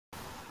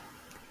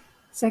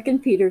2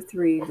 Peter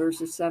 3,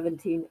 verses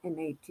 17 and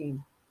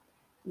 18.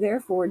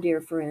 Therefore,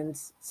 dear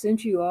friends,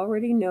 since you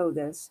already know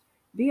this,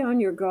 be on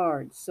your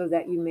guard so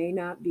that you may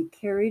not be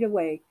carried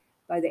away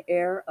by the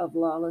error of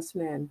lawless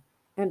men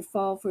and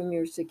fall from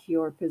your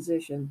secure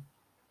position,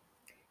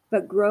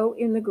 but grow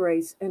in the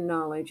grace and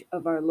knowledge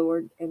of our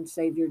Lord and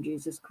Savior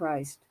Jesus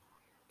Christ.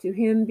 To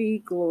him be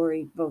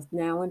glory both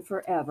now and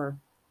forever.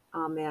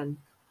 Amen.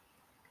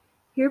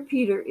 Here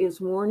Peter is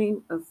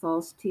warning of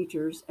false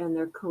teachers and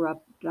their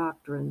corrupt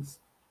doctrines.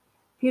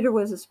 Peter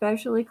was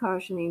especially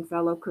cautioning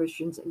fellow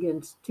Christians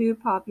against two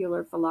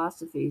popular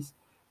philosophies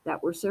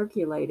that were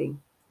circulating: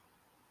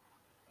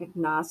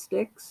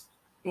 agnostics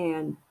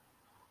and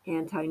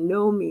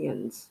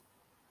antinomians.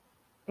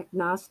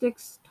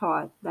 Agnostics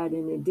taught that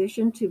in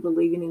addition to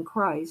believing in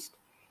Christ,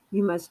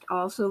 you must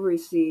also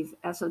receive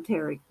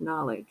esoteric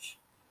knowledge,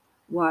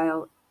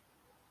 while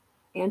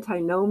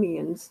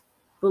antinomians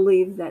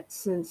believed that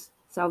since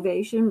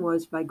salvation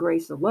was by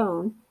grace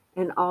alone,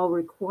 and all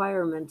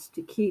requirements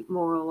to keep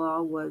moral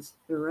law was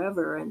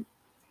irreverent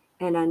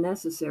and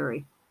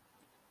unnecessary.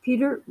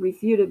 Peter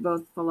refuted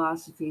both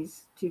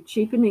philosophies to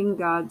cheapening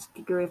God's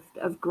gift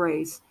of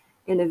grace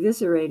and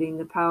eviscerating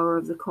the power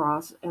of the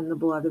cross and the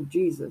blood of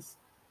Jesus,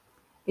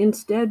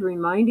 instead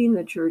reminding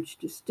the church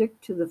to stick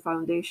to the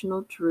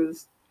foundational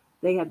truths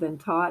they had been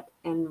taught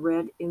and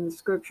read in the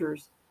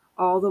scriptures,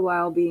 all the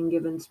while being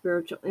given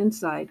spiritual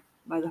insight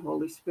by the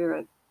Holy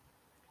Spirit.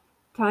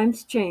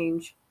 Times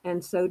change,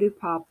 and so do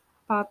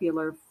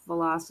popular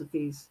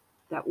philosophies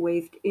that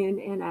wafted in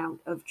and out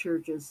of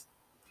churches,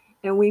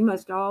 and we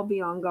must all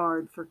be on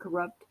guard for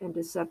corrupt and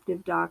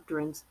deceptive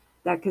doctrines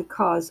that could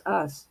cause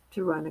us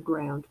to run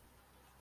aground.